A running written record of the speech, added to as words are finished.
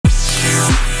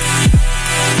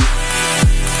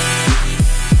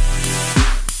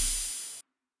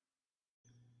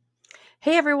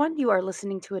Hey everyone, you are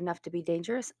listening to Enough to Be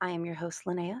Dangerous. I am your host,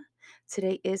 Linnea.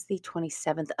 Today is the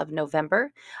 27th of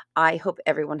November. I hope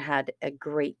everyone had a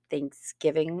great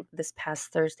Thanksgiving this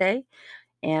past Thursday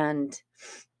and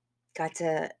got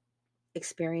to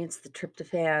experience the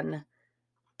tryptophan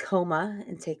coma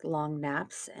and take long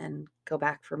naps and go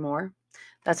back for more.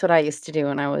 That's what I used to do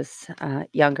when I was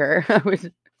younger. I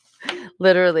would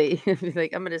literally be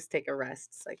like, I'm going to just take a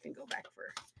rest so I can go back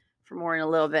for more in a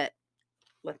little bit.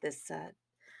 Let this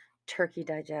turkey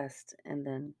digest and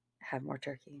then have more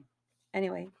turkey.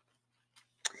 Anyway,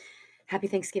 happy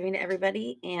Thanksgiving to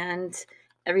everybody. And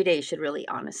every day should really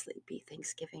honestly be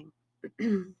Thanksgiving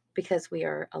because we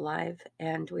are alive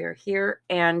and we are here.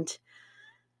 And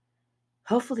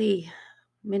hopefully,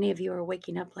 many of you are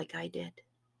waking up like I did.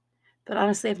 But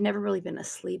honestly, I've never really been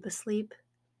asleep.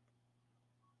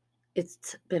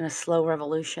 It's been a slow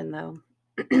revolution, though.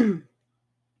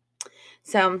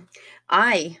 So,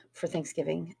 for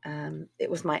Thanksgiving, it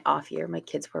was my off year. My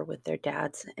kids were with their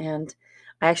dads, and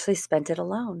I actually spent it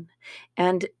alone.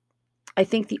 And I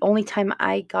think the only time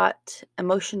I got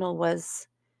emotional was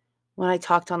when I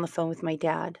talked on the phone with my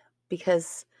dad,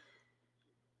 because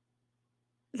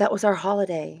that was our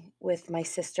holiday with my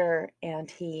sister and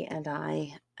he and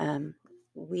I.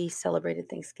 We celebrated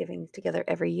Thanksgiving together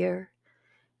every year.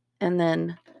 And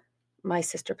then my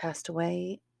sister passed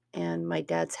away, and my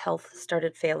dad's health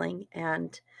started failing,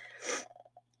 and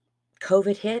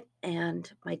COVID hit,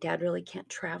 and my dad really can't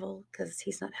travel because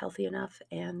he's not healthy enough.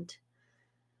 And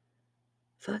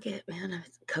fuck it, man,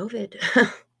 COVID.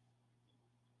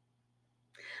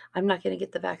 I'm not going to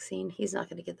get the vaccine. He's not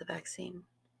going to get the vaccine.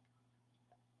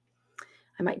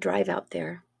 I might drive out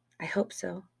there. I hope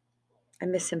so. I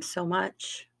miss him so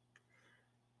much.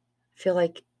 I feel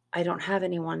like I don't have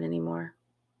anyone anymore.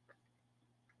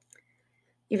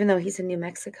 Even though he's in New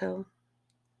Mexico,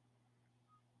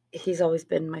 he's always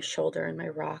been my shoulder and my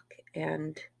rock.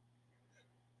 And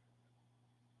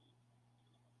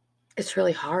it's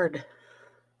really hard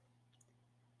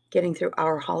getting through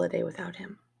our holiday without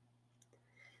him.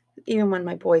 Even when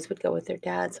my boys would go with their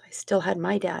dads, I still had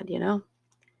my dad.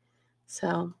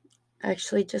 So I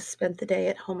actually just spent the day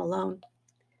at home alone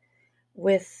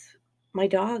with my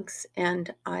dogs,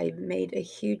 and I made a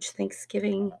huge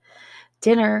Thanksgiving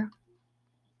dinner.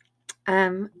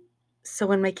 So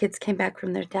when my kids came back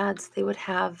from their dads, they would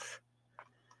have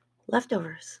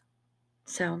leftovers.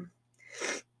 So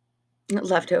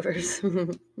leftovers,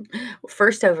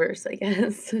 first overs, I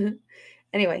guess.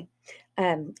 Anyway,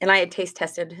 and I had taste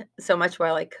tested so much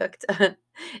while I cooked.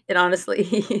 It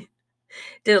honestly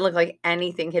didn't look like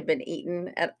anything had been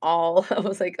eaten at all. I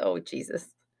was like, oh, Jesus.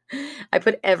 I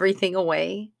put everything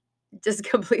away, just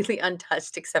completely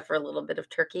untouched, except for a little bit of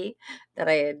turkey that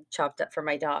I had chopped up for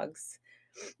my dogs.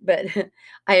 But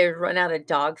I had run out of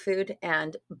dog food,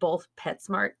 and both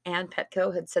PetSmart and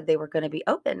Petco had said they were going to be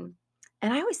open.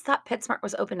 And I always thought PetSmart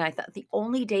was open. I thought the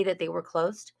only day that they were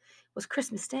closed was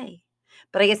Christmas Day.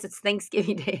 But I guess it's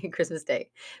Thanksgiving Day and Christmas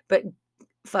Day. But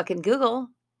fucking Google,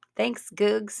 thanks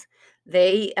Googs.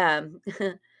 They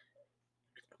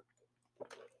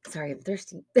sorry, I'm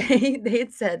thirsty. They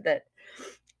had said that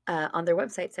on their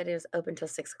website said it was open till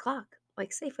 6 o'clock.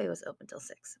 Like Safeway was open till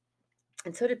 6.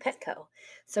 And so did Petco.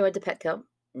 So I went to Petco.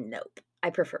 Nope.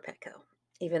 I prefer Petco,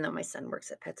 even though my son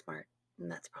works at PetSmart.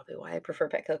 And that's probably why I prefer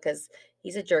Petco, because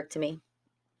he's a jerk to me.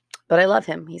 But I love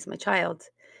him. He's my child.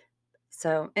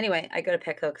 So anyway, I go to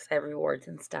Petco because I have rewards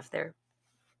and stuff there.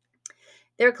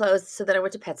 They're closed. So then I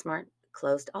went to PetSmart.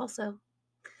 Closed also.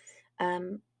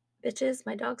 Um, Bitches,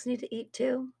 my dogs need to eat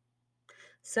too.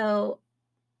 So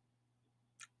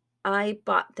I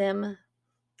bought them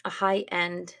a high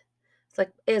end.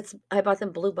 I bought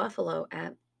them Blue Buffalo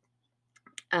at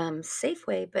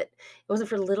Safeway, but it wasn't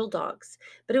for little dogs.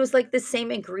 But it was like the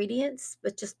same ingredients,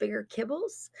 but just bigger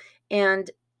kibbles. And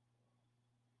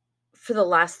for the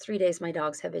last 3 days, my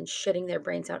dogs have been shitting their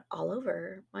brains out all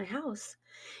over my house.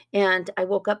 And I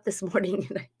woke up this morning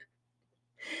and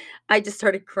I just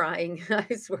started crying.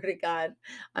 I swear to God,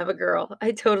 I'm a girl.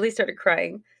 I totally started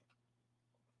crying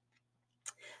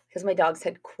because my dogs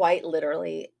had quite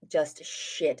literally just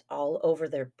shit all over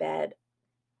their bed.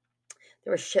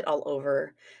 There was shit all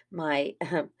over my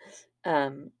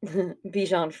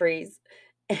Bichon Frise,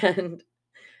 and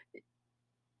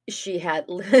she had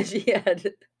she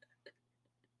had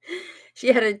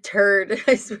she had a turd,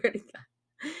 I swear to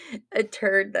God, a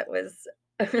turd that was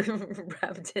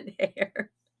wrapped in hair.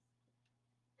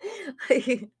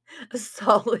 Like a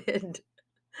solid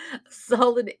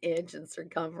inch in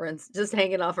circumference, just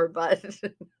hanging off her butt.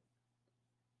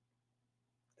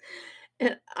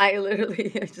 And I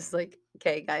literally I just like,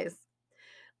 "Okay, guys,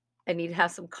 I need to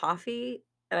have some coffee,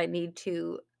 and I need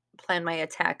to plan my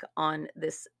attack on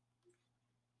this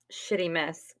shitty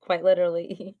mess, quite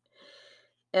literally.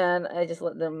 And I just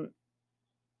let them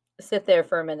sit there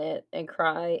for a minute and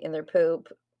cry in their poop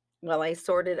while I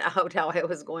sorted out how I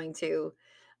was going to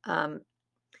um,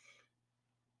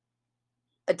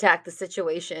 attack the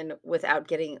situation without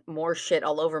getting more shit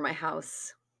all over my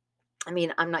house. I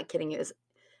mean, I'm not kidding you.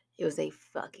 It was a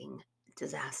fucking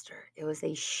disaster. It was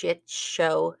a shit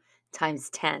show times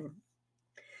 10.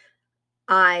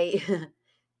 I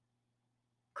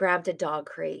grabbed a dog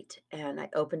crate and I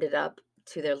opened it up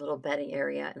to their little bedding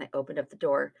area and I opened up the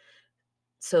door.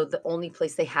 So the only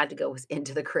place they had to go was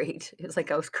into the crate. It was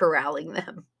like I was corralling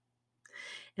them.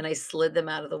 And I slid them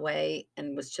out of the way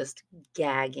and was just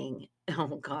gagging.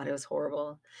 Oh god, it was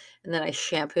horrible. And then I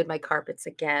shampooed my carpets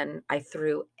again. I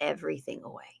threw everything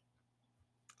away.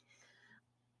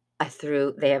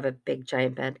 They have a big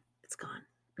giant bed. It's gone.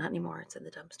 Not anymore. It's in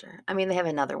the dumpster. I mean, they have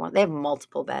another one. They have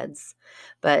multiple beds,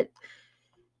 but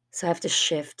so I have to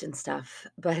shift and stuff.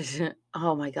 But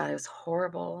oh my god, it was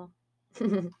horrible.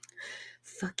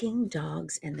 Fucking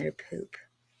dogs and their poop.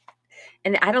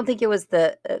 And I don't think it was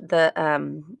the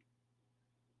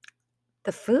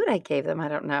food I gave them. I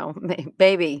don't know.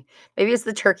 Maybe it's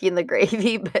the turkey and the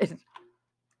gravy, but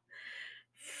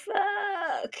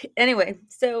fuck. Anyway,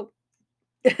 so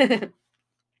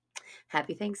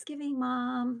happy Thanksgiving,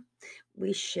 Mom.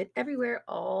 We shit everywhere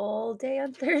all day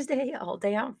on Thursday, all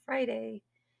day on Friday,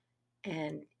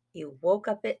 and you woke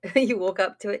up it you woke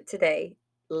up to it today.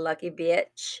 Lucky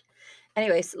bitch.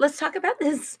 Anyways, let's talk about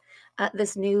this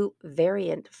new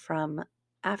variant from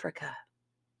Africa.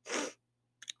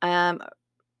 Um,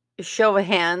 show of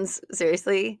hands,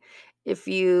 seriously, if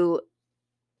you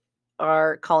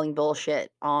are calling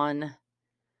bullshit on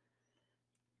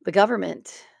the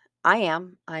government. I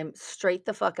am. I'm straight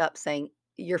the fuck up saying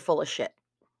you're full of shit.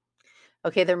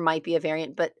 Okay, there might be a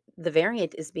variant, but the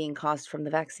variant is being caused from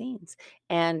the vaccines.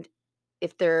 And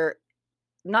if they're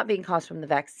not being caused from the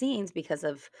vaccines because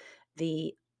of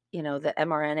the, the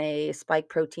mRNA spike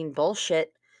protein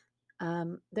bullshit,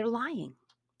 they're lying.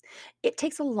 It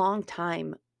takes a long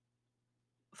time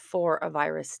for a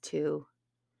virus to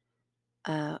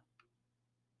uh,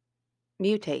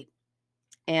 mutate.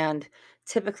 And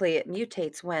typically it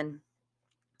mutates when,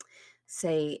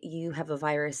 say, you have a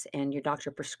virus and your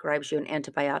doctor prescribes you an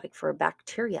antibiotic for a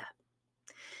bacteria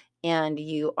and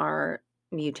you are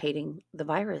mutating the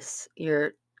virus.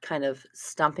 You're kind of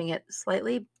stumping it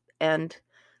slightly and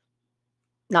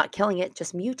not killing it,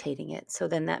 just mutating it. So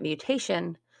then that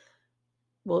mutation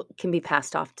can be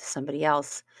passed off to somebody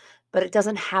else, but it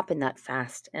doesn't happen that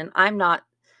fast. And I'm not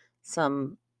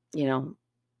some, you know,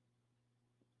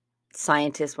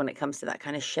 scientist when it comes to that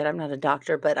kind of shit. I'm not a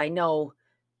doctor, but I know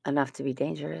enough to be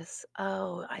dangerous.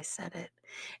 Oh, I said it.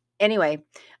 Anyway,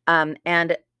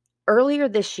 and earlier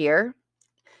this year,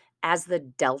 as the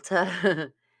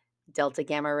Delta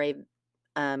Gamma Ray,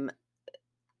 um,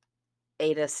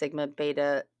 Eta Sigma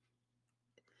Beta,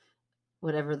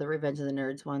 whatever the Revenge of the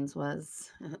Nerds ones was,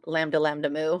 Lambda Lambda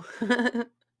Mu,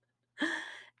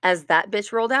 as that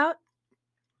bitch rolled out,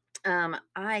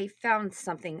 I found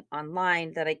something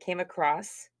online that I came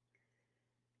across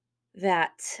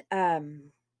that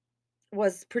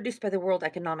was produced by the World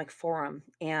Economic Forum,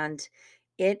 and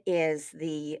it is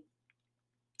the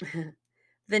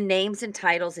names and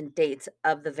titles and dates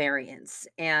of the variants.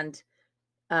 And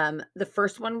the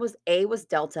first one was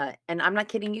Delta, and I'm not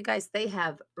kidding you guys.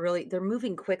 They're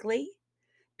moving quickly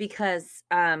because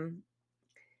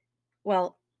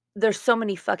well, there's so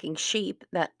many fucking sheep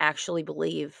that actually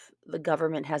believe the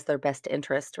government has their best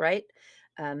interest, right?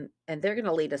 And they're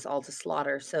gonna lead us all to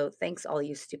slaughter. So thanks, all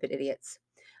you stupid idiots.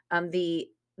 The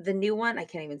new one, I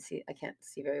can't see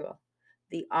very well.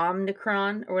 The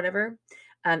Omicron or whatever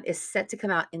is set to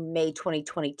come out in May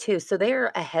 2022. So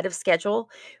they're ahead of schedule,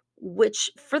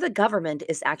 which for the government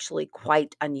is actually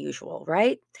quite unusual,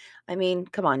 right? I mean,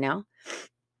 come on now.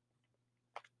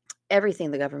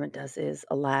 Everything the government does is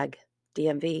a lag.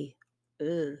 DMV.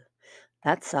 Ugh,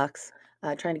 that sucks.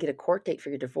 Trying to get a court date for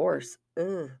your divorce.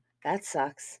 Ugh, that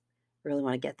sucks. Really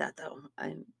want to get that though.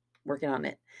 I'm working on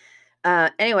it.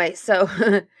 Anyway, so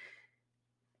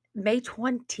May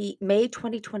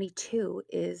 2022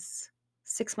 is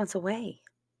 6 months away.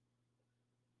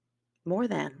 More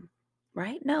than,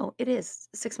 right? No, it is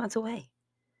 6 months away.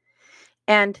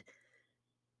 And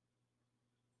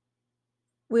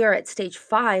we are at stage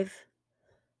 5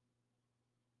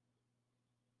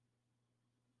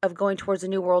 of going towards a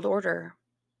new world order.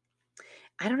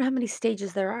 I don't know how many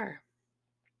stages there are.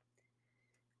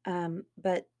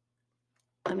 But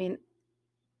I mean,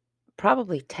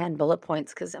 probably 10 bullet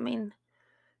points because, I mean,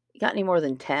 you got any more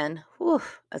than 10? Whew,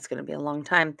 that's going to be a long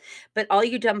time. But all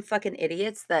you dumb fucking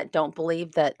idiots that don't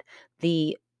believe that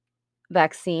the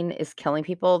vaccine is killing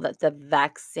people, that the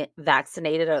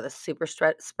vaccinated are the super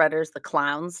spreaders, the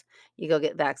clowns. You go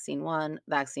get vaccine 1,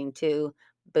 vaccine 2,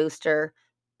 booster,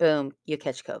 boom, you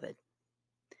catch COVID.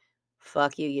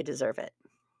 Fuck you, you deserve it.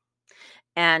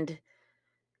 And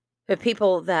the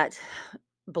people that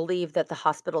believe that the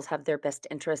hospitals have their best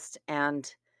interest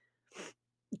and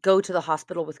go to the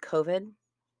hospital with COVID,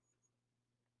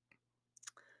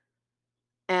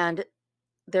 and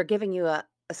they're giving you a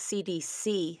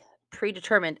CDC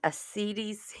predetermined, a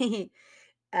CDC,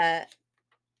 uh,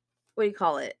 what do you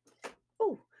call it?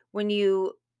 Oh, when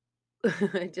you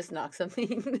I just knocked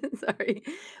something. Sorry.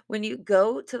 When you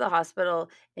go to the hospital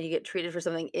and you get treated for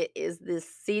something, it is the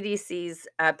CDC's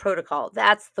protocol.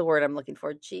 That's the word I'm looking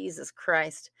for. Jesus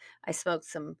Christ! I smoked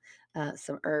some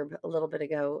herb a little bit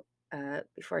ago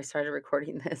before I started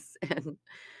recording this, and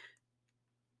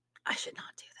I should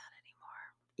not do that anymore.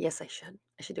 Yes, I should.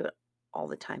 I should do it all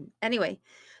the time. Anyway,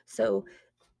 so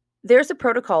there's a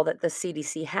protocol that the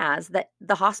CDC has that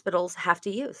the hospitals have to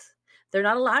use. They're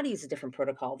not allowed to use a different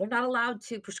protocol. They're not allowed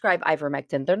to prescribe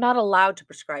ivermectin. They're not allowed to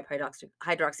prescribe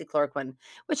hydroxychloroquine,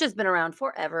 which has been around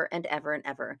forever and ever and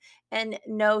ever. And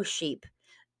no sheep,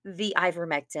 the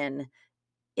ivermectin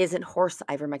isn't horse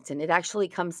ivermectin. It actually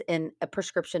comes in a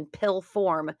prescription pill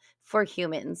form for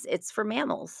humans. It's for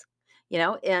mammals,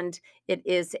 and it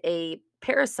is a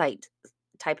parasite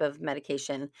type of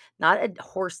medication, not a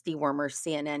horse dewormer,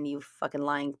 CNN, you fucking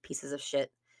lying pieces of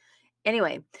shit.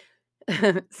 Anyway,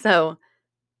 so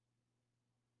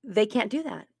they can't do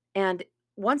that. And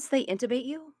once they intubate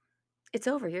you, it's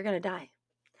over. You're going to die.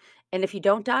 And if you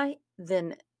don't die,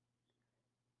 then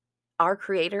our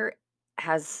creator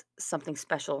has something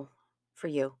special for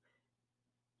you.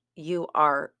 You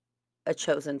are a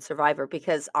chosen survivor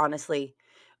because honestly,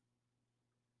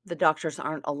 the doctors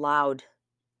aren't allowed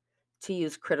to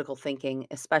use critical thinking,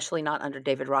 especially not under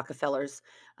David Rockefeller's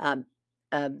um,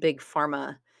 big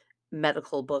pharma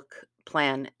medical book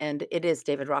plan. And it is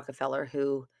David Rockefeller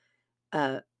who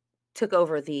uh, took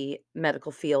over the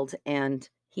medical field, and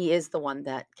he is the one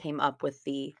that came up with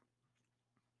the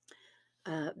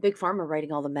big pharma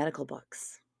writing all the medical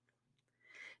books.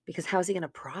 Because how's he going to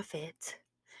profit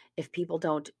if people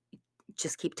don't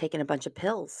just keep taking a bunch of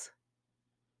pills?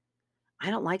 I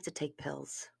don't like to take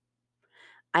pills.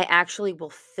 I actually will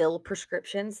fill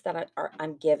prescriptions that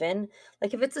I'm given.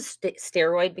 Like if it's a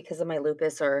steroid because of my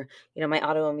lupus or my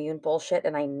autoimmune bullshit,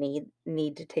 and I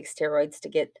need to take steroids to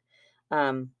get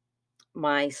um,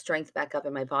 my strength back up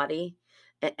in my body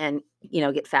and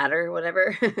get fatter or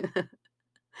whatever.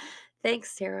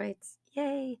 Thanks, steroids.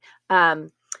 Yay.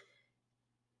 Um,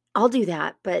 I'll do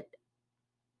that, but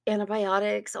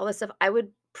antibiotics, all this stuff, I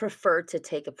would prefer to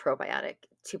take a probiotic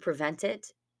to prevent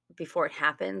it before it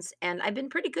happens. And I've been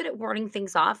pretty good at warding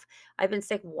things off. I've been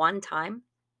sick one time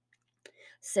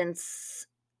since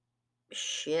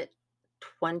shit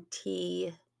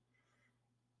 20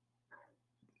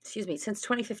 excuse me, since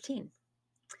 2015.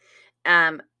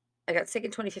 Um I got sick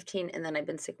in 2015 and then I've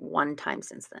been sick one time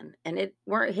since then. And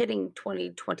we're hitting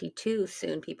 2022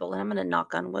 soon, people, and I'm going to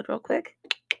knock on wood real quick.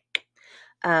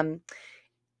 Um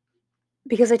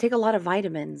because I take a lot of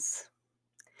vitamins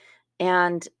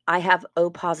and I have O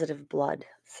positive blood.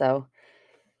 So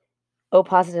O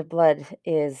positive blood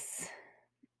is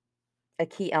a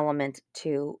key element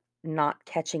to not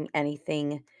catching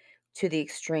anything to the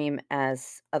extreme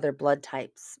as other blood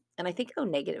types. And I think O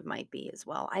negative might be as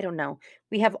well. I don't know.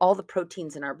 We have all the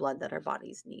proteins in our blood that our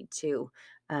bodies need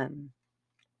um,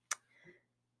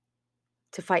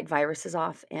 to fight viruses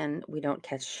off, and we don't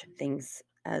catch things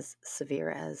as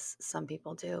severe as some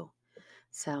people do.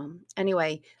 So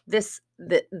anyway, the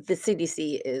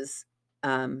CDC is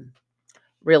um,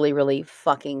 really, really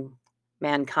fucking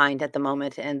mankind at the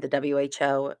moment, and the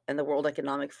WHO and the World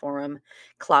Economic Forum,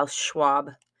 Klaus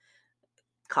Schwab,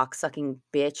 cocksucking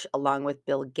bitch, along with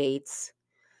Bill Gates,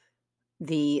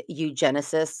 the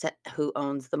eugenicist who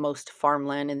owns the most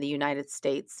farmland in the United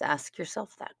States. Ask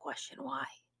yourself that question. Why?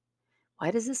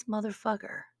 Why does this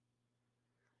motherfucker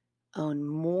own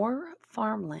more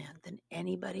farmland than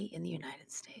anybody in the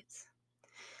United States?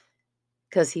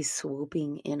 Because he's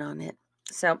swooping in on it.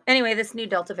 So anyway, this new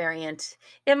Delta variant,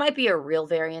 it might be a real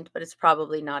variant, but it's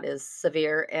probably not as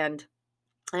severe. And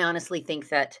I honestly think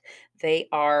that they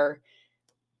are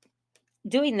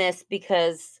doing this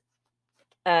because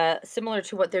similar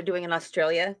to what they're doing in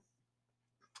Australia,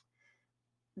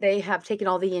 they have taken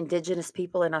all the indigenous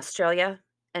people in Australia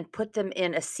and put them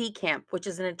in a C camp, which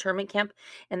is an internment camp.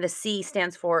 And the C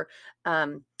stands for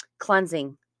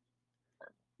cleansing,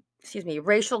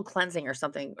 racial cleansing or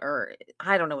something, or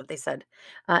I don't know what they said.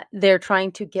 They're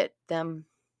trying to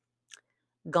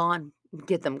gone,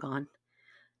 get them gone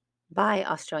by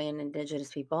Australian Indigenous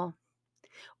people.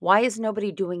 Why is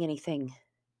nobody doing anything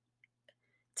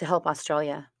to help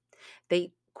Australia?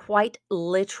 They quite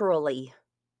literally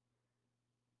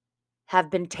have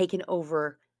been taken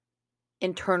over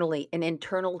internally, an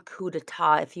internal coup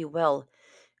d'etat, if you will,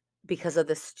 because of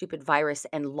this stupid virus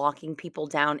and locking people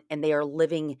down, and they are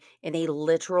living in a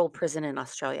literal prison in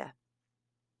Australia.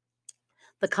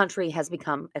 The country has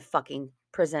become a fucking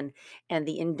prison, and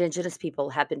the indigenous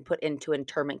people have been put into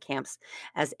internment camps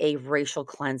as a racial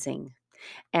cleansing.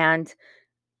 And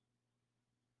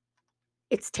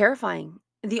it's terrifying.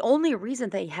 The only reason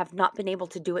they have not been able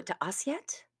to do it to us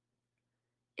yet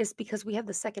is because we have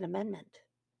the Second Amendment.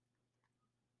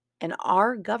 And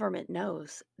our government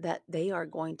knows that they are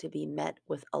going to be met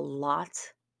with a lot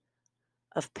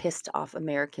of pissed off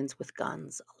Americans with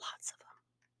guns, lots of them.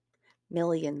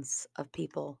 Millions of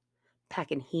people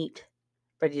packing heat,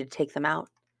 ready to take them out.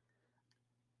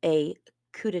 A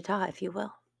coup d'etat, if you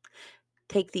will.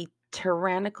 Take the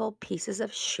tyrannical pieces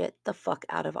of shit the fuck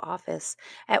out of office.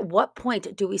 At what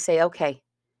point do we say, okay,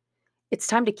 it's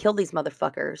time to kill these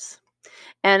motherfuckers?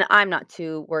 And I'm not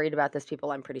too worried about this,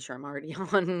 people. I'm pretty sure I'm already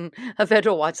on a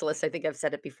federal watch list. I think I've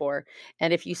said it before.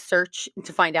 And if you search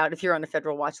to find out if you're on a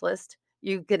federal watch list,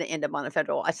 you're going to end up on a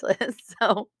federal watch list.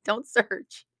 So don't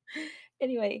search.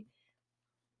 Anyway,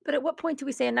 but at what point do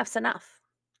we say enough's enough?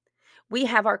 We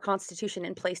have our Constitution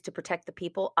in place to protect the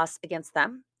people, us against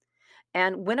them.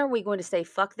 And when are we going to say,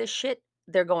 fuck this shit?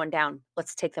 They're going down.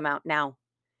 Let's take them out now.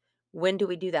 When do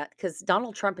we do that? Because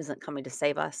Donald Trump isn't coming to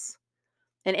save us.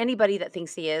 And anybody that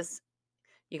thinks he is,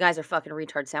 you guys are fucking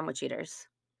retard sandwich eaters.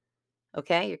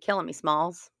 Okay? You're killing me,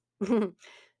 Smalls.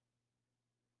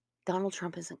 Donald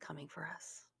Trump isn't coming for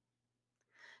us.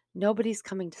 Nobody's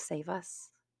coming to save us.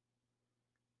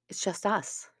 It's just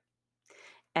us.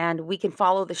 And we can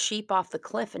follow the sheep off the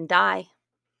cliff and die.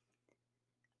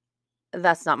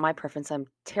 That's not my preference. I'm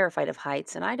terrified of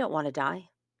heights and I don't want to die.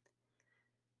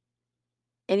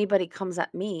 Anybody comes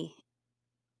at me,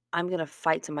 I'm going to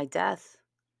fight to my death.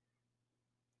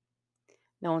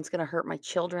 No one's going to hurt my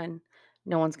children.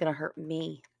 No one's going to hurt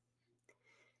me.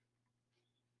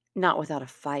 Not without a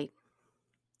fight.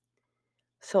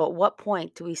 So at what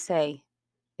point do we say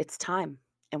it's time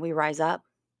and we rise up?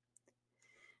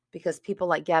 Because people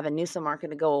like Gavin Newsom aren't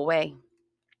going to go away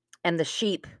and the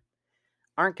sheep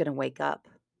aren't going to wake up.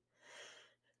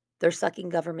 They're sucking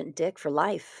government dick for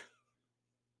life.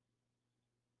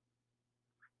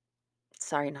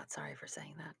 Sorry, not sorry for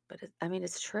saying that, but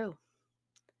it's true.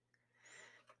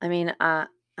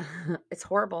 It's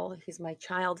horrible. He's my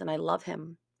child and I love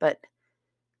him, but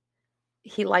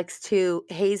he likes to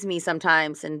haze me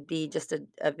sometimes and be just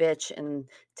a bitch and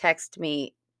text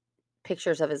me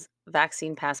pictures of his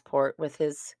vaccine passport with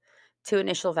his 2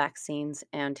 initial vaccines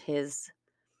and his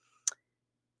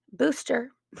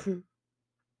booster.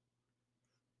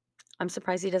 I'm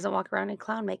surprised he doesn't walk around in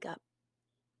clown makeup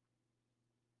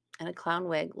and a clown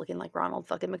wig looking like Ronald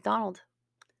fucking McDonald.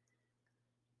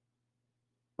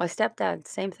 My stepdad,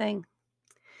 same thing.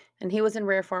 And he was in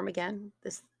rare form again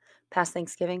this past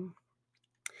Thanksgiving.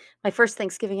 My first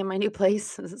Thanksgiving in my new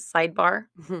place, sidebar.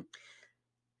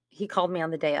 He called me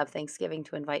on the day of Thanksgiving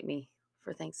to invite me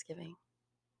for Thanksgiving.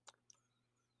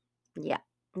 Yeah,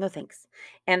 no thanks.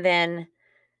 And then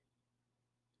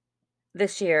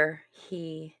this year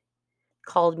he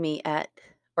called me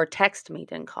or text me,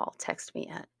 didn't call, text me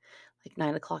at like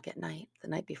 9 o'clock at night, the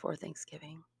night before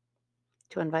Thanksgiving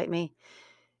to invite me.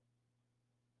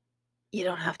 You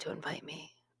don't have to invite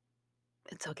me.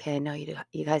 It's okay. I know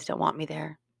you guys don't want me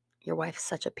there. Your wife's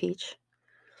such a peach,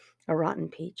 a rotten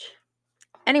peach.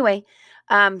 Anyway,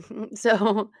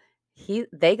 so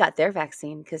they got their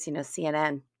vaccine because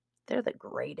CNN, they're the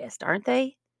greatest, aren't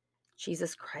they?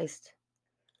 Jesus Christ.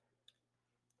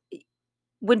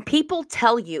 When people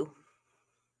tell you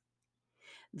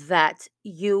that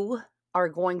you are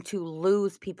going to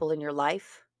lose people in your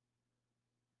life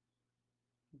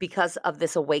because of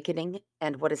this awakening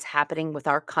and what is happening with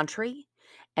our country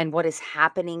and what is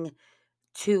happening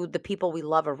to the people we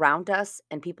love around us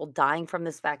and people dying from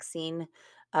this vaccine,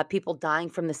 people dying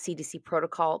from the CDC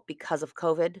protocol because of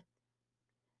COVID,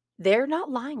 they're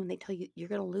not lying when they tell you you're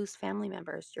going to lose family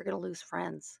members, you're going to lose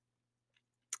friends.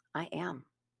 I am.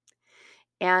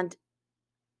 And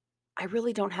I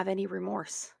really don't have any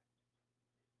remorse.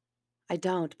 I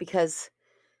don't, because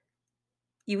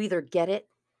you either get it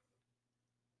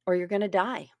or you're going to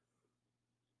die.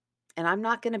 And I'm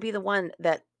not going to be the one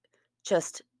that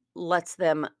just lets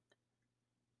them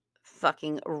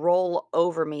fucking roll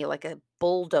over me like a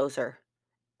bulldozer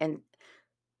and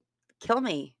kill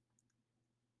me.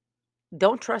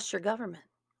 Don't trust your government.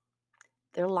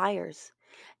 They're liars.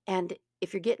 And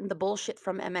if you're getting the bullshit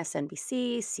from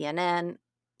MSNBC, CNN,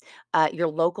 your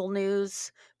local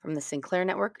news from the Sinclair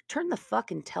Network, turn the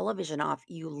fucking television off,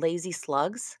 you lazy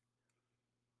slugs.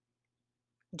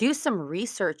 Do some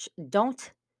research.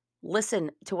 Don't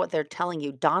listen to what they're telling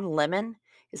you. Don Lemon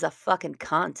is a fucking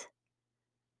cunt.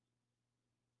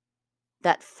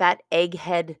 That fat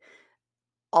egghead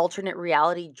alternate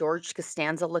reality George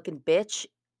Costanza looking bitch,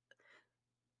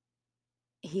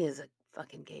 he is a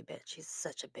fucking gay bitch. He's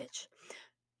such a bitch.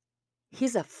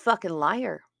 He's a fucking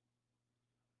liar.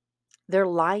 They're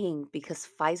lying because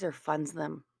Pfizer funds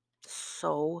them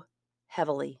so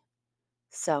heavily.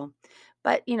 So,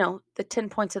 but the 10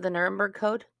 points of the Nuremberg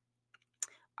Code,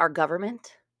 our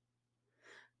government,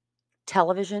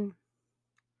 television,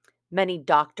 many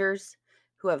doctors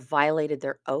who have violated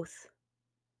their oath,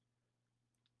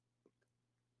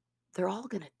 they're all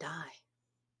going to die.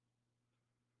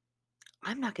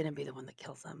 I'm not going to be the one that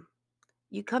kills them.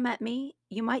 You come at me,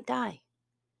 you might die.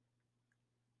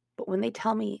 But when they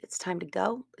tell me it's time to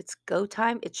go, it's go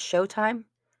time, it's show time,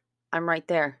 I'm right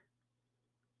there,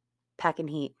 packing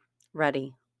heat,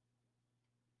 ready.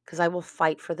 Because I will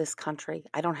fight for this country.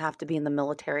 I don't have to be in the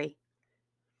military.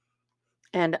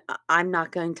 And I'm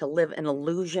not going to live an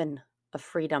illusion of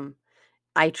freedom.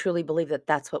 I truly believe that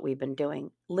that's what we've been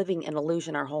doing, living an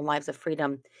illusion our whole lives of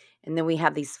freedom. And then we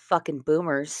have these fucking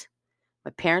boomers,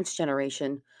 my parents'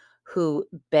 generation, who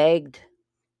begged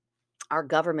our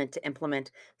government to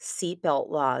implement seatbelt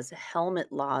laws,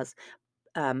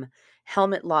 um,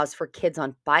 helmet laws for kids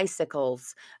on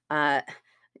bicycles, uh,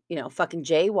 fucking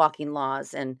jaywalking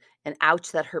laws and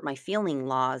ouch that hurt my feeling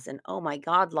laws and oh my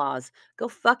god laws. Go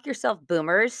fuck yourself,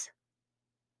 boomers.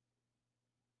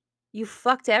 You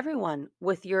fucked everyone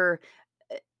with your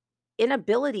uh,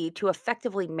 inability to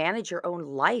effectively manage your own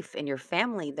life and your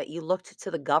family that you looked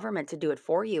to the government to do it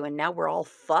for you and now we're all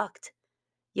fucked.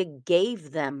 You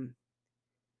gave them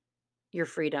your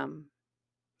freedom.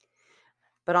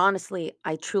 But honestly,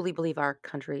 I truly believe our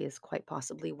country is quite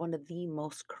possibly one of the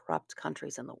most corrupt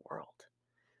countries in the world.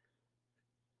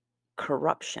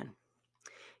 Corruption.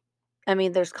 I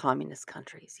mean, there's communist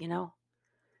countries,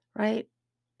 right?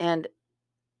 And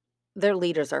their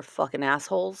leaders are fucking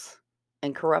assholes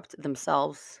and corrupt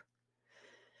themselves.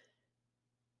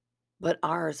 But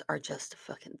ours are just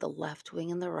fucking the left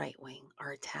wing and the right wing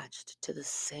are attached to the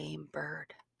same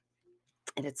bird.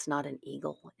 And it's not an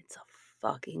eagle, it's a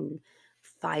fucking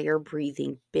fire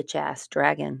breathing bitch ass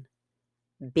dragon.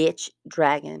 Bitch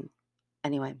dragon.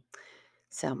 Anyway,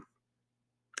 so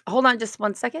hold on just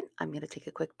one second. I'm going to take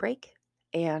a quick break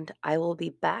and I will be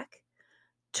back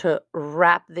to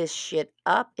wrap this shit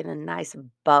up in a nice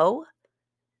bow,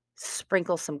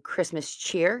 sprinkle some Christmas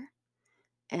cheer,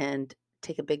 and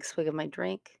take a big swig of my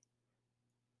drink.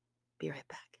 Be right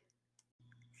back.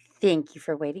 Thank you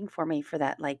for waiting for me for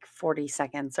that like 40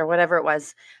 seconds or whatever it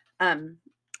was. Um,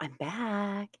 I'm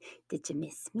back. Did you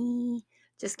miss me?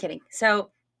 Just kidding.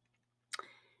 So,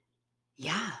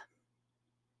 yeah,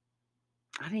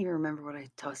 I don't even remember what I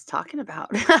was talking about.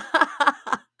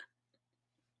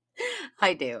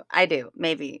 I do. I do.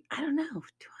 Maybe. I don't know. Do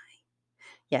I?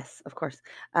 Yes, of course.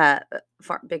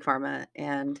 Big Pharma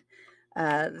and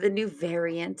the new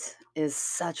variant is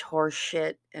such horse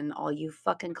shit, and all you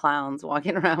fucking clowns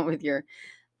walking around with your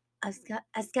I've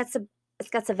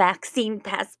got some vaccine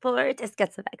passport. I've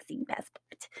got some vaccine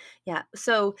passport. Yeah.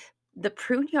 So the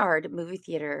Pruneyard movie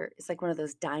theater is like one of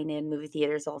those dine-in movie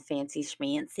theaters, all fancy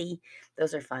schmancy.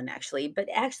 Those are fun actually, but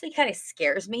it actually kind of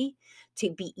scares me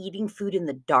to be eating food in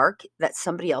the dark that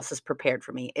somebody else has prepared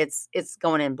for me. It's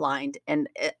going in blind, and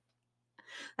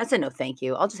that's a no, thank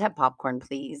you. I'll just have popcorn,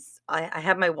 please. I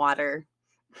have my water.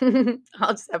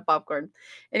 I'll just have popcorn.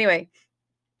 Anyway,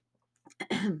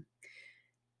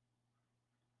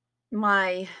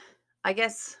 my, I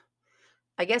guess,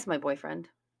 I guess my boyfriend.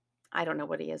 I don't know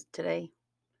what he is today.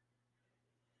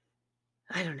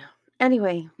 I don't know.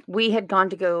 Anyway, we had gone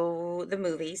to go the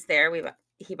movies there.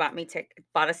 He bought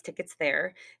us tickets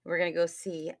there. We're gonna go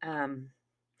see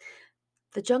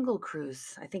the Jungle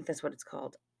Cruise. I think that's what it's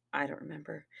called. I don't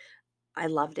remember. I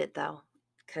loved it though,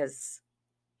 because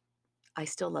I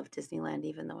still love Disneyland,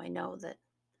 even though I know that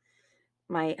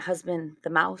my husband, the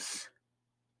mouse,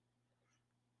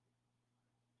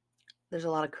 there's a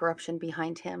lot of corruption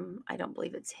behind him. I don't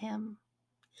believe it's him.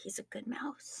 He's a good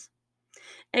mouse.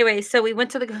 Anyway, so we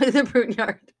went to the prune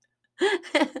yard.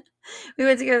 We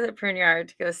went to go to the prune yard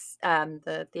to go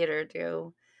the theater to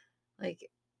go like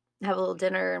have a little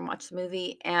dinner and watch the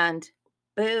movie. And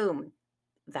Boom.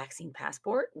 Vaccine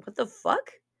passport? What the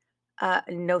fuck?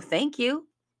 No, thank you.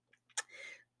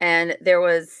 And there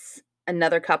was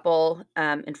another couple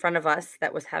in front of us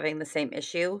that was having the same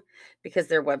issue because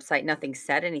their website, nothing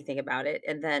said anything about it.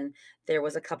 And then there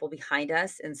was a couple behind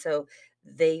us. And so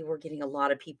they were getting a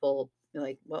lot of people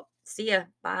like, well, see ya.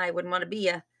 Bye. Wouldn't want to be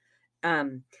ya.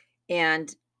 Um,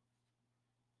 and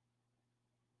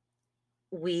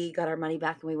we got our money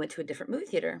back and we went to a different movie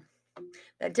theater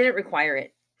that didn't require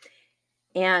it.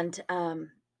 And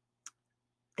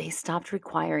they stopped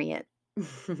requiring it.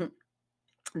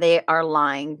 They are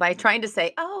lying by trying to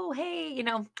say, "Oh, hey,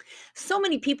 so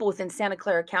many people within Santa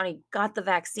Clara County got the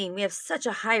vaccine. We have such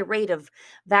a high rate of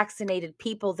vaccinated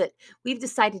people that we've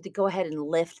decided to go ahead and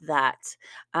lift that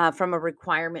from a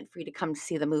requirement for you to come to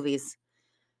see the movies."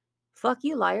 Fuck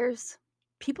you, liars.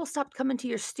 People stopped coming to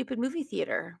your stupid movie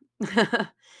theater.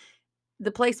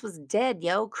 The place was dead,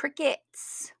 yo.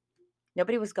 Crickets.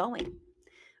 Nobody was going.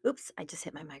 Oops, I just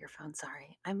hit my microphone.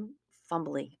 Sorry. I'm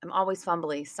fumbly. I'm always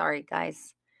fumbly. Sorry,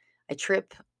 guys. I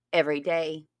trip every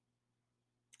day.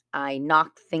 I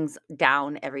knock things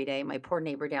down every day. My poor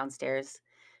neighbor downstairs,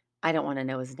 I don't want to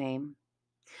know his name.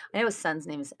 I know his son's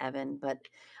name is Evan, but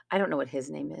I don't know what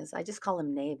his name is. I just call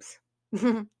him Nabes.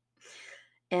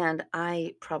 And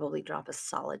I probably drop a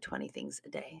solid 20 things a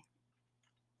day.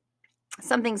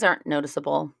 Some things aren't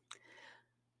noticeable,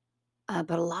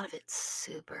 but a lot of it's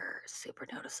super, super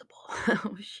noticeable.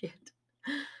 Oh, shit.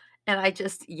 And I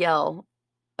just yell.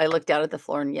 I look down at the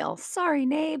floor and yell, "Sorry,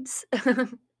 Nabes."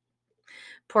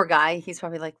 Poor guy, he's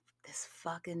probably like, "This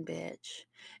fucking bitch."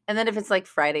 And then if it's like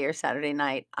Friday or Saturday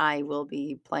night, I will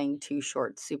be playing Too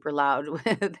Short super loud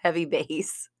with heavy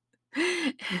bass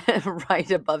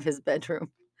right above his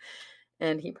bedroom.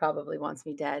 And he probably wants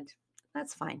me dead.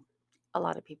 That's fine. A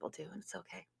lot of people do, and it's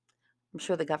okay. I'm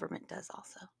sure the government does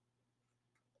also.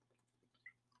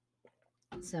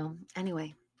 So,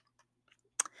 anyway,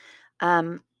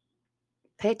 um,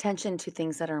 pay attention to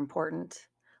things that are important,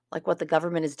 like what the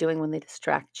government is doing when they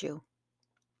distract you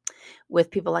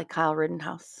with people like Kyle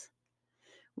Rittenhouse.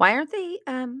 Why aren't they,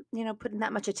 putting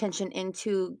that much attention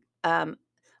into um,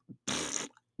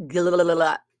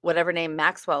 whatever name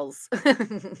Maxwell's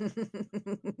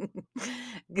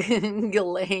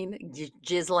Ghislaine,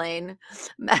 Ghislaine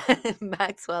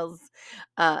Maxwell's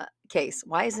case?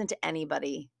 Why isn't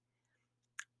anybody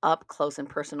up close and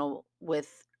personal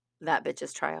with that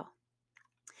bitch's trial?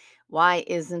 Why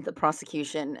isn't the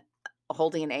prosecution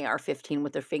holding an AR-15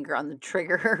 with their finger on the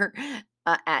trigger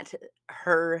at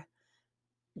her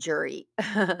jury?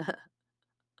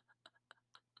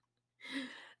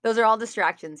 Those are all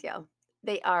distractions, yo.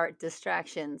 They are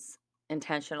distractions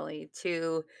intentionally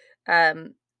to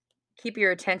um, keep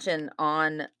your attention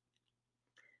on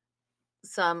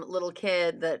some little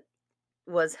kid that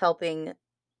was helping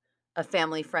a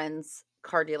family friend's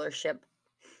car dealership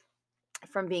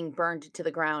from being burned to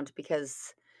the ground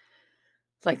because,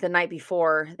 like, the night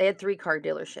before, they had 3 car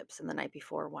dealerships, and the night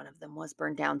before, one of them was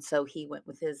burned down, so he went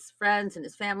with his friends and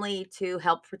his family to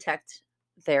help protect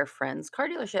their friend's car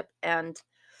dealership, and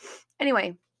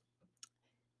anyway,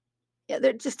 yeah,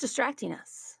 they're just distracting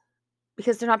us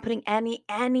because they're not putting any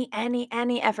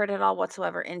effort at all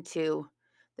whatsoever into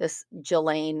this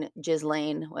Ghislaine,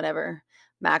 whatever,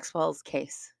 Maxwell's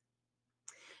case.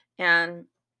 And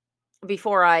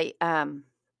before I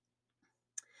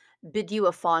bid you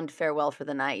a fond farewell for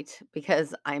the night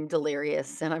because I'm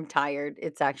delirious and I'm tired.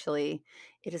 It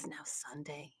is now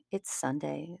Sunday. It's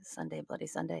Sunday, bloody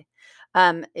Sunday.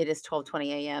 It is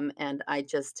 12:20 a.m. and I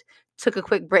just took a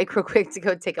quick break real quick to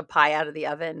go take a pie out of the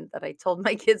oven that I told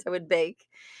my kids I would bake.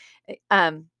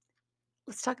 Um,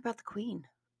 let's talk about the Queen.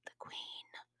 The Queen.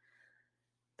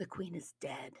 The Queen is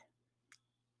dead.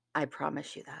 I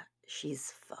promise you that.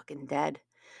 She's fucking dead.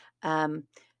 Um,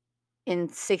 In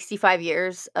 65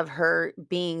 years of her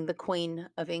being the Queen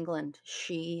of England,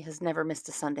 she has never missed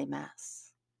a Sunday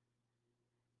mass.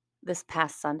 This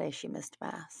past Sunday, she missed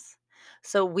mass.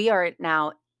 So we are at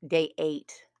now day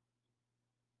 8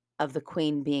 of the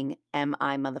Queen being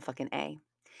MI motherfucking A.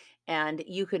 And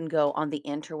you can go on the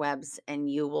interwebs and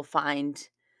you will find,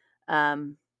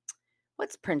 um,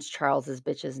 what's Prince Charles's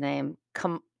bitch's name?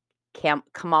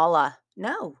 Kamala.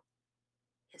 No.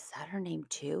 Is that her name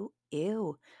too?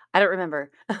 Ew. I don't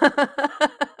remember.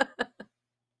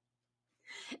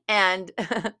 And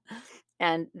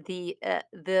and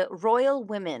the royal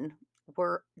women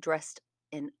were dressed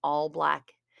in all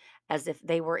black as if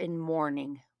they were in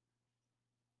mourning,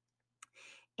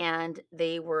 and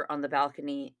they were on the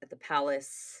balcony at the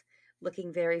palace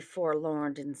looking very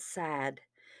forlorn and sad.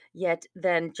 Yet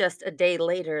then just a day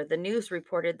later the news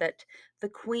reported that the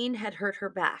queen had hurt her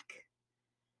back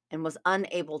and was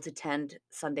unable to attend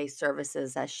Sunday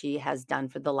services as she has done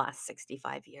for the last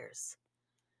 65 years.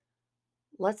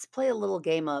 Let's play a little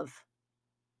game of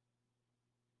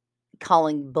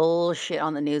calling bullshit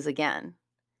on the news again.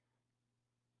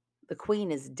 The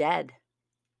Queen is dead.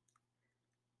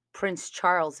 Prince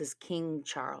Charles is King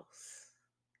Charles.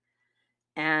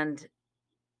 And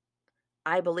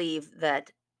I believe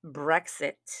that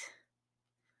Brexit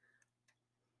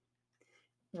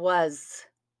was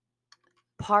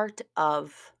part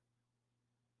of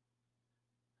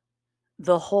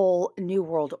the whole New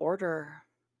World Order,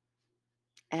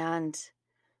 and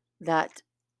that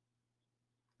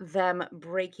them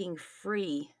breaking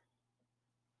free,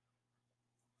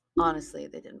 honestly,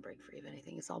 they didn't break free of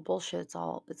anything. It's all bullshit. It's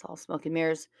all smoke and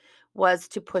mirrors, was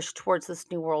to push towards this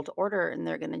New World Order, and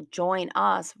they're going to join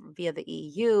us via the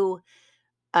EU.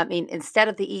 I mean, instead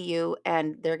of the EU,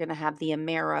 and they're going to have the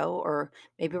Amero, or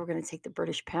maybe we're going to take the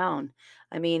British pound.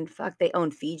 I mean, fuck, they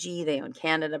own Fiji, they own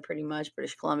Canada pretty much,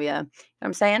 British Columbia. You know what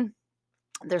I'm saying?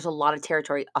 There's a lot of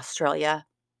territory. Australia,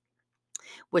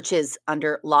 which is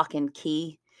under lock and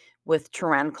key with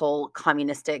tyrannical,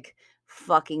 communistic,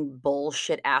 fucking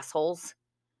bullshit assholes,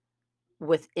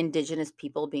 with indigenous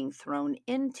people being thrown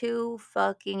into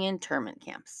fucking internment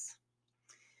camps.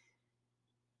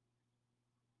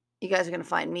 You guys are going to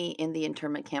find me in the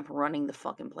internment camp running the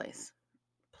fucking place,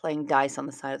 playing dice on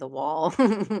the side of the wall.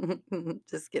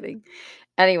 Just kidding.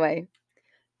 Anyway,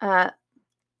 uh,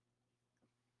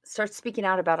 start speaking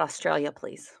out about Australia,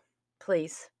 please.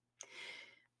 Please.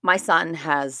 My son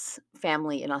has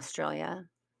family in Australia,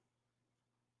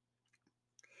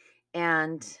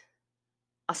 and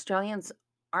Australians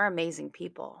are amazing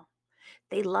people.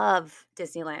 They love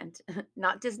Disneyland,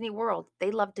 not Disney World.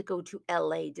 They love to go to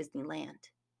LA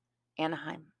Disneyland,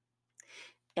 Anaheim.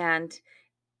 And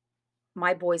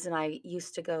my boys and I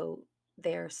used to go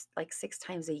there like 6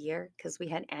 times a year because we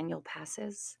had annual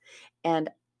passes. And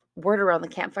word around the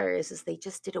campfire is they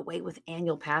just did away with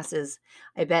annual passes.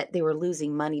 I bet they were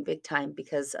losing money big time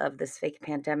because of this fake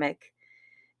pandemic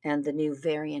and the new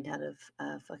variant out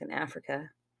of fucking Africa.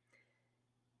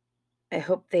 I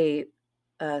hope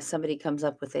somebody comes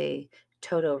up with a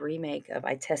Toto remake of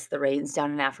I Test the Rains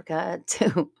Down in Africa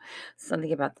to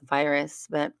something about the virus.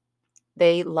 But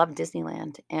they love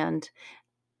Disneyland. And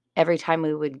every time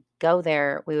we would go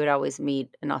there, we would always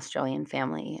meet an Australian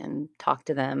family and talk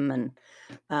to them. And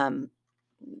um,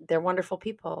 they're wonderful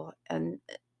people. And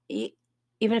e-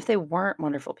 even if they weren't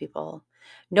wonderful people,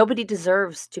 nobody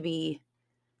deserves to be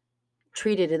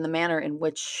treated in the manner in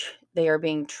which they are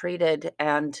being treated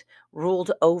and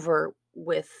ruled over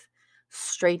with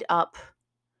straight up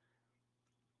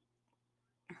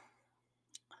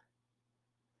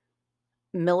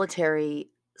military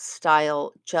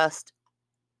style, just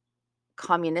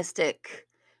communistic,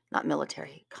 not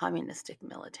military, communistic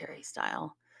military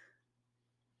style,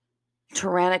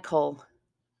 tyrannical,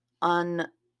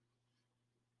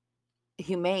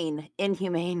 inhumane.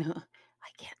 I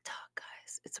can't talk,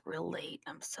 guys. It's real late.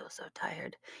 I'm so, so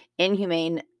tired.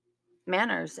 Inhumane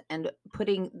manners, and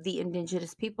putting the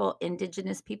indigenous people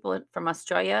from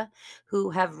Australia, who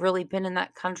have really been in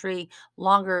that country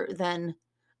longer than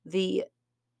the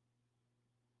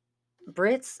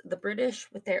Brits, the British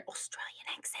with their Australian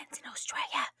accents in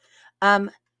Australia.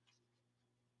 Um,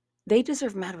 they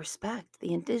deserve mad respect.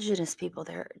 The indigenous people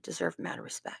there deserve mad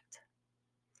respect.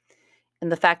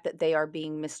 And the fact that they are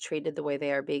being mistreated the way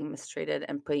they are being mistreated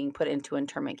and being put into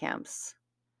internment camps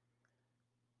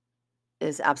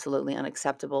is absolutely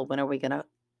unacceptable. When are we going to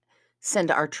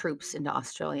send our troops into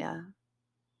Australia?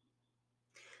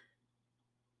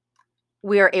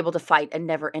 We are able to fight a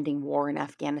never-ending war in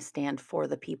Afghanistan for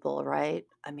the people, right?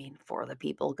 I mean, for the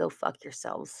people. Go fuck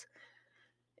yourselves.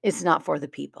 It's not for the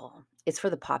people. It's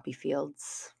for the poppy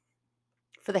fields,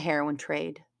 for the heroin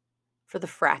trade, for the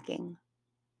fracking.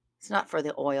 It's not for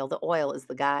the oil. The oil is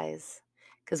the guys,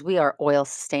 because we are oil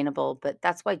sustainable. But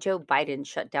that's why Joe Biden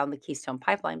shut down the Keystone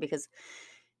Pipeline, because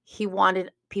he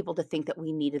wanted people to think that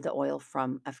we needed the oil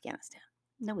from Afghanistan.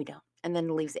 No, we don't. And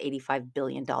then leaves $85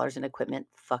 billion in equipment,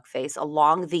 fuckface,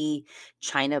 along the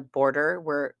China border,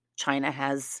 where China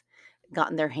has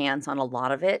gotten their hands on a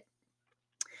lot of it.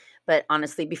 But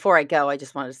honestly, before I go, I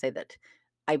just wanted to say that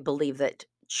I believe that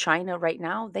China right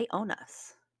now, they own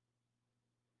us.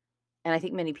 And I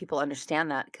think many people understand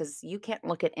that, because you can't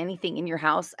look at anything in your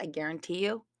house, I guarantee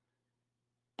you,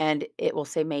 and it will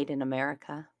say made in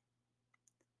America.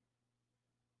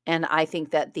 And I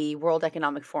think that the World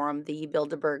Economic Forum, the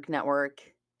Bilderberg Network,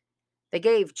 they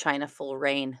gave China full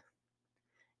reign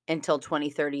until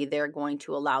 2030. They're going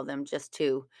to allow them just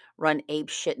to run ape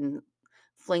shit and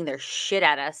fling their shit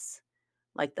at us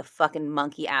like the fucking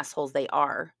monkey assholes they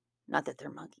are. Not that they're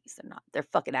monkeys, they're not. They're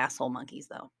fucking asshole monkeys,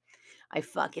 though. I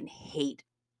fucking hate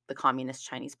the Communist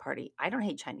Chinese Party. I don't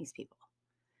hate Chinese people.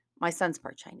 My son's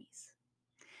part Chinese.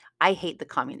 I hate the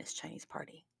Communist Chinese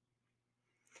Party.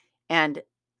 And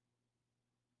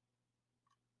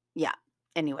yeah,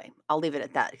 anyway, I'll leave it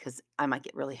at that because I might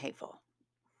get really hateful.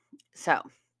 So,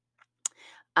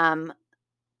 um,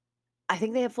 I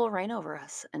think they have full reign over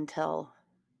us until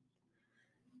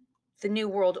the new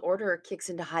world order kicks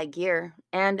into high gear,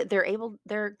 and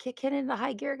they're kicking into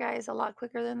high gear, guys, a lot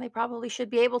quicker than they probably should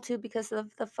be able to because of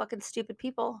the fucking stupid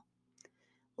people.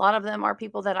 A lot of them are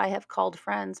people that I have called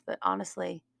friends, but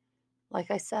honestly, like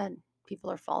I said,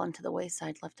 people are falling to the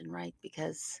wayside left and right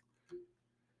because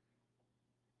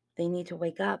they need to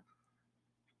wake up.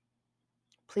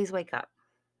 Please wake up.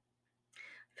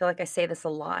 I feel like I say this a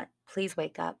lot. Please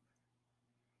wake up.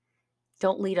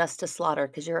 Don't lead us to slaughter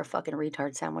because you're a fucking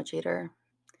retard sandwich eater.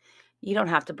 You don't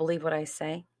have to believe what I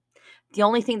say. The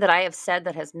only thing that I have said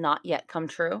that has not yet come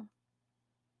true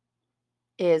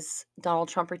is Donald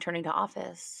Trump returning to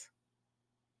office.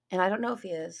 And I don't know if he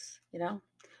is, you know?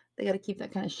 They got to keep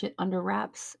that kind of shit under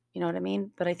wraps. You know what I mean?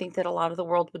 But I think that a lot of the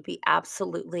world would be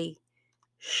absolutely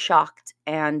shocked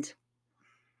and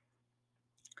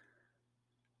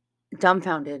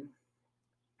dumbfounded.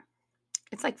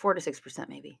 It's like 4 to 6%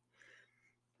 maybe.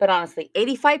 But honestly,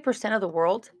 85% of the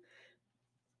world,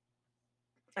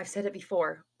 I've said it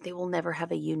before, they will never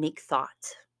have a unique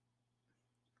thought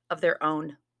of their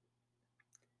own.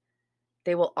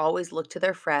 They will always look to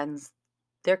their friends,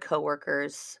 their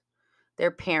coworkers,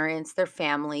 their parents, their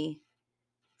family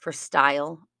for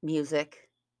style, music,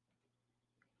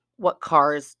 what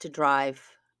cars to drive,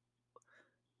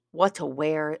 what to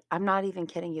wear. I'm not even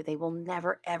kidding you. They will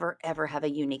never, ever, ever have a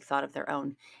unique thought of their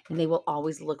own. And they will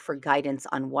always look for guidance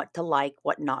on what to like,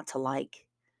 what not to like,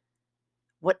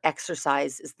 what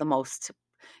exercise is the most,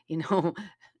 you know,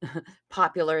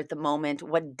 popular at the moment.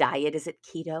 What diet is it?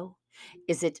 Keto?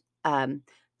 Is it the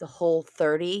whole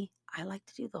 30? I like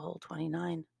to do the whole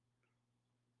 29.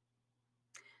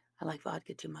 I like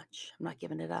vodka too much. I'm not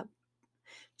giving it up.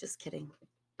 Just kidding.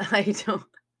 I don't.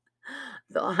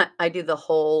 I do the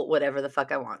whole whatever the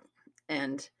fuck I want.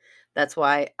 And that's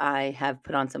why I have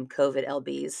put on some COVID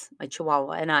LBs. My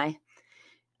chihuahua and I,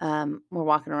 we're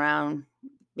walking around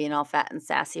being all fat and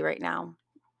sassy right now.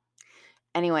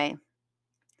 Anyway,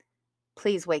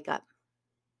 please wake up.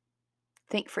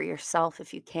 Think for yourself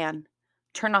if you can.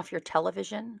 Turn off your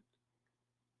television.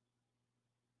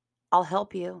 I'll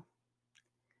help you.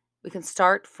 We can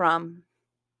start from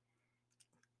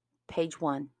page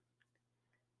 1,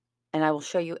 and I will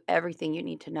show you everything you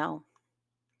need to know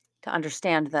to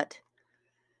understand that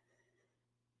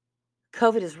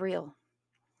COVID is real.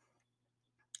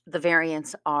 The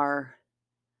variants are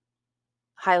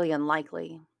highly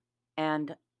unlikely,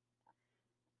 and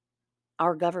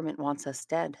our government wants us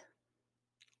dead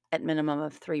at minimum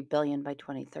of 3 billion by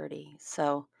 2030.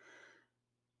 So,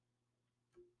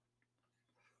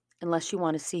 unless you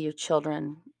want to see your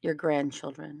children, your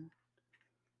grandchildren,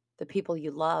 the people you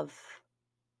love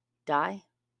die,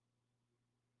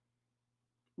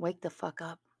 wake the fuck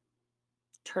up.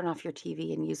 Turn off your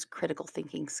TV and use critical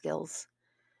thinking skills.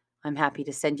 I'm happy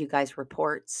to send you guys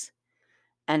reports.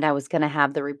 And I was going to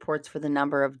have the reports for the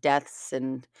number of deaths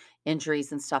and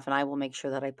injuries and stuff. And I will make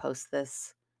sure that I post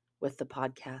this with the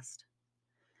podcast.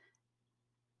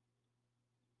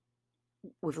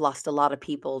 We've lost a lot of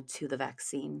people to the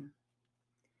vaccine.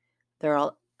 There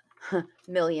are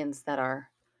millions that are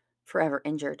forever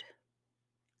injured.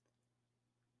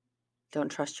 Don't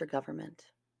trust your government.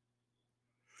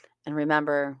 And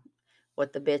remember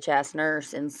what the bitch ass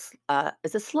nurse in, is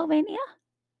it Slovenia?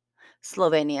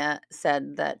 Slovenia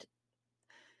said that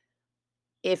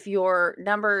if your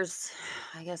numbers,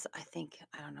 I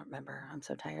don't remember. I'm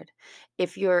so tired.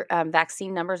 If your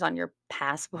vaccine numbers on your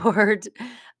passport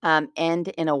end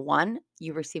in a 1,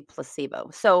 you receive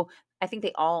placebo. So I think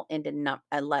they all end in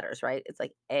letters, right? It's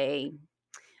like A,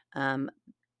 um,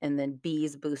 and then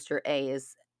B's booster. A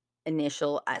is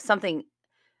initial, something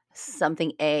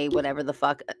A, whatever the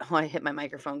fuck. Oh, I hit my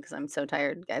microphone because I'm so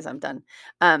tired, guys. I'm done.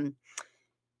 Um,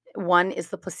 1 is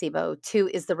the placebo, 2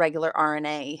 is the regular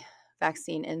RNA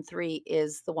vaccine, and 3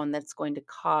 is the one that's going to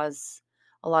cause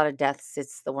a lot of deaths.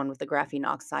 It's the one with the graphene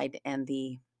oxide and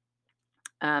the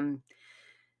um,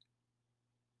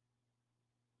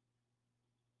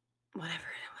 whatever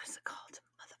what's it called,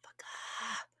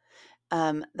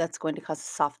 motherfucker. That's going to cause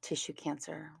soft tissue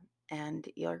cancer, and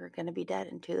you're going to be dead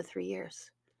in 2 to 3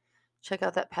 years. Check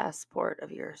out that passport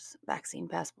of yours, vaccine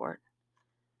passport.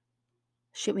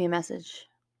 Shoot me a message.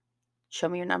 Show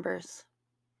me your numbers.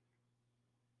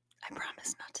 I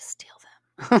promise not to steal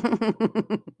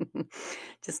them.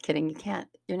 Just kidding. You can't.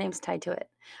 Your name's tied to it.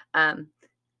 Um,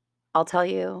 I'll tell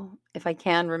you if I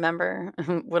can remember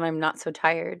when I'm not so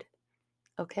tired.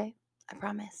 Okay, I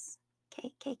promise.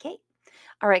 Okay, okay, okay.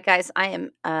 All right, guys. I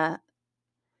am gonna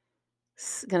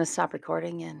stop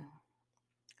recording and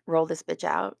roll this bitch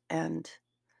out and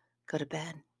go to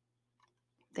bed.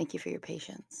 Thank you for your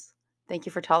patience. Thank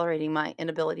you for tolerating my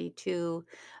inability to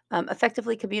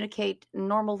effectively communicate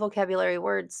normal vocabulary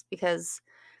words because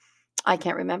I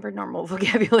can't remember normal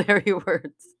vocabulary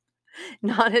words.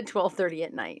 Not at 12:30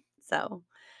 at night. So,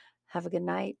 have a good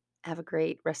night. Have a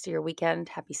great rest of your weekend.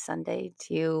 Happy Sunday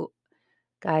to you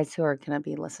guys who are going to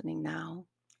be listening now.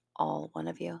 All one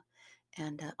of you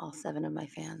and all 7 of my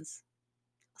fans.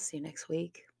 I'll see you next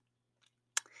week.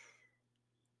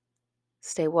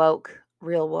 Stay woke,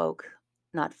 real woke,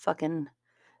 not fucking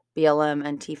BLM,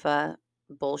 Antifa,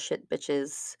 bullshit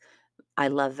bitches. I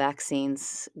love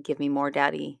vaccines. Give me more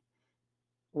daddy.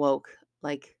 Woke.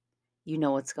 Like, you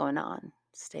know what's going on.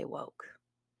 Stay woke.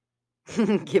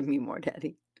 Give me more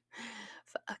daddy.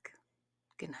 Fuck.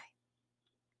 Good night.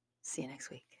 See you next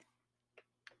week.